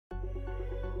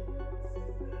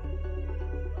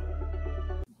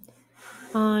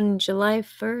On July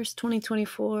 1st,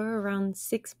 2024, around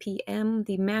 6 p.m.,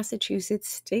 the Massachusetts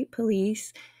State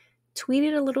Police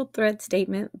tweeted a little thread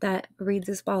statement that reads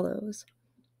as follows.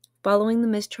 Following the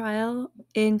mistrial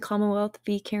in Commonwealth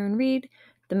v. Karen Reed,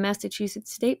 the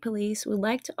Massachusetts State Police would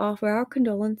like to offer our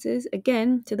condolences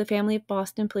again to the family of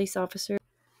Boston police officer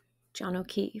John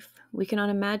O'Keefe. We cannot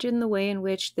imagine the way in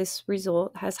which this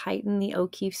result has heightened the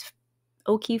O'Keefe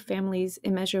family's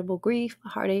immeasurable grief,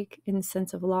 heartache, and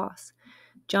sense of loss.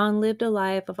 John lived a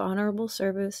life of honorable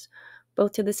service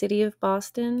both to the city of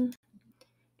Boston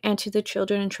and to the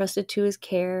children entrusted to his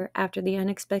care after the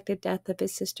unexpected death of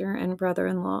his sister and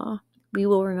brother-in-law. We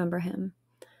will remember him.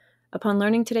 Upon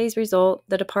learning today's result,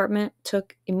 the department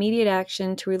took immediate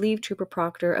action to relieve Trooper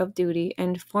Proctor of duty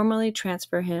and formally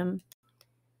transfer him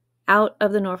out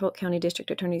of the Norfolk County District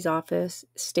Attorney's Office,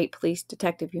 State Police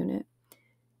Detective Unit.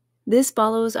 This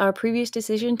follows our previous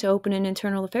decision to open an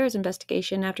internal affairs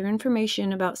investigation after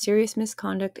information about serious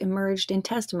misconduct emerged in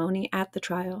testimony at the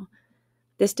trial.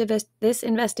 This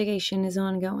investigation is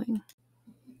ongoing.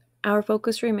 Our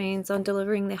focus remains on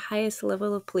delivering the highest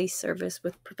level of police service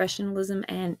with professionalism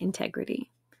and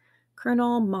integrity.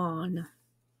 Colonel Mon.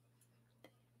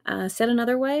 Said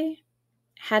another way,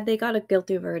 had they got a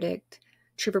guilty verdict,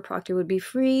 Trooper Proctor would be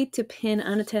free to pin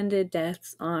unattended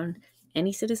deaths on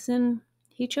any citizen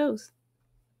he chose.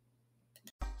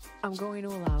 I'm going to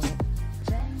allow it.